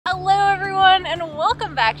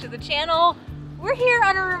welcome back to the channel. We're here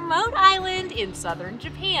on a remote island in southern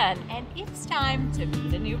Japan, and it's time to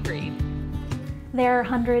meet a new breed. There are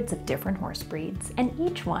hundreds of different horse breeds, and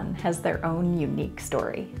each one has their own unique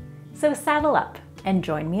story. So saddle up and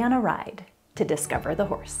join me on a ride to discover the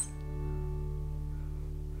horse.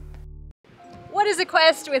 What is a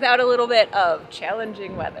quest without a little bit of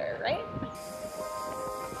challenging weather, right?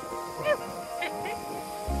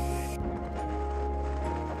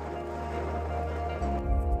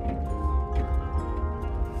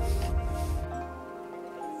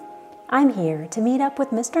 I'm here to meet up with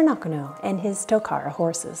Mr. Nakano and his Tokara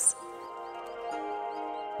horses.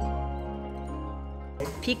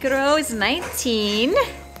 Piccolo is 19.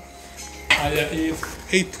 Aya is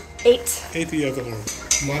 8. 8 years old.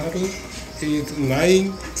 Maru is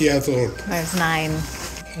 9 years old. There's 9.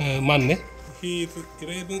 Man, he is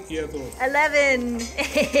 11 years old. 11.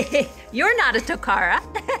 You're not a Tokara.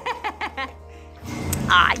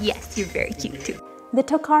 Ah, yes, you're very cute too. The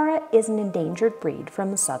Tokara is an endangered breed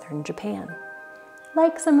from southern Japan.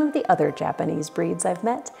 Like some of the other Japanese breeds I've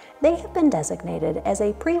met, they have been designated as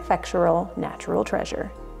a prefectural natural treasure.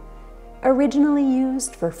 Originally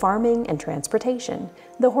used for farming and transportation,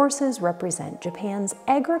 the horses represent Japan's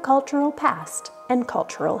agricultural past and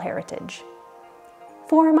cultural heritage.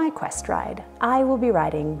 For my quest ride, I will be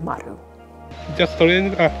riding Maru. Just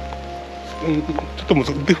training,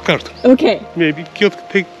 difficult. Okay. Maybe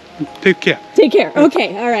take care. Take care.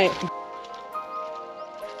 Okay, all right.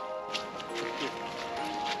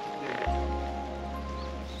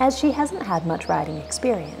 As she hasn't had much riding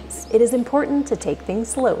experience, it is important to take things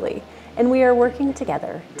slowly, and we are working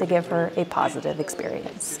together to give her a positive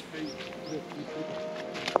experience.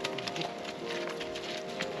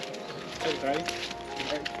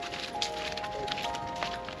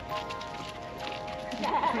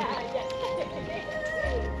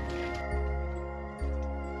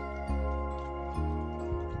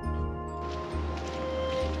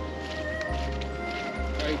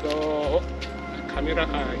 Camera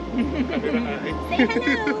eye. Camera eye. Say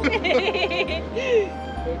hello.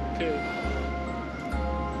 Okay.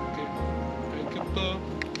 Okay. Thank you.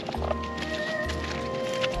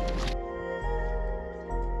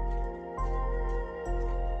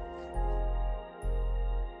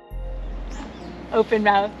 Open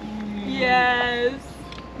mouth. Yes.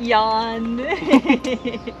 Yawn.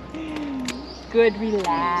 Good,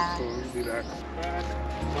 relax. So relax.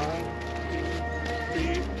 1, 2,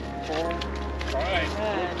 3, 4, 5.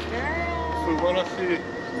 Good girl. 素晴らしい。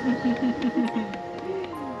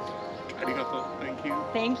ありがとう。Thank you.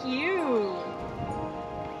 Thank you.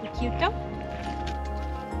 You cute.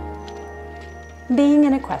 Being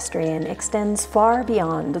an equestrian extends far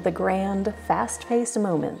beyond the grand, fast-paced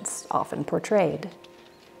moments often portrayed.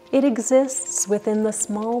 It exists within the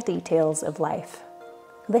small details of life,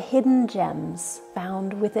 the hidden gems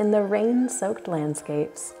found within the rain-soaked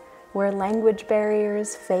landscapes where language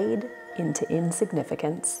barriers fade into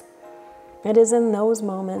insignificance. It is in those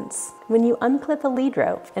moments when you unclip a lead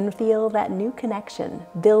rope and feel that new connection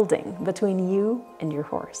building between you and your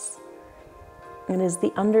horse. It is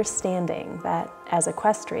the understanding that, as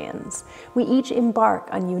equestrians, we each embark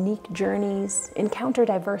on unique journeys, encounter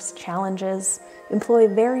diverse challenges, employ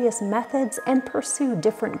various methods, and pursue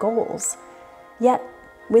different goals. Yet,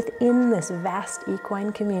 within this vast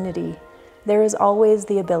equine community, there is always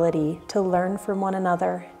the ability to learn from one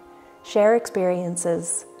another, share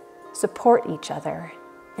experiences, support each other,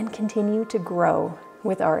 and continue to grow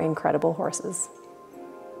with our incredible horses.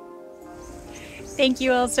 Thank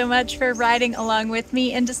you all so much for riding along with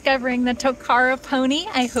me and discovering the Tokara pony.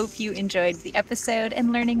 I hope you enjoyed the episode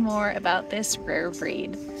and learning more about this rare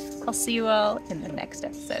breed. I'll see you all in the next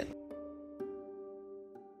episode.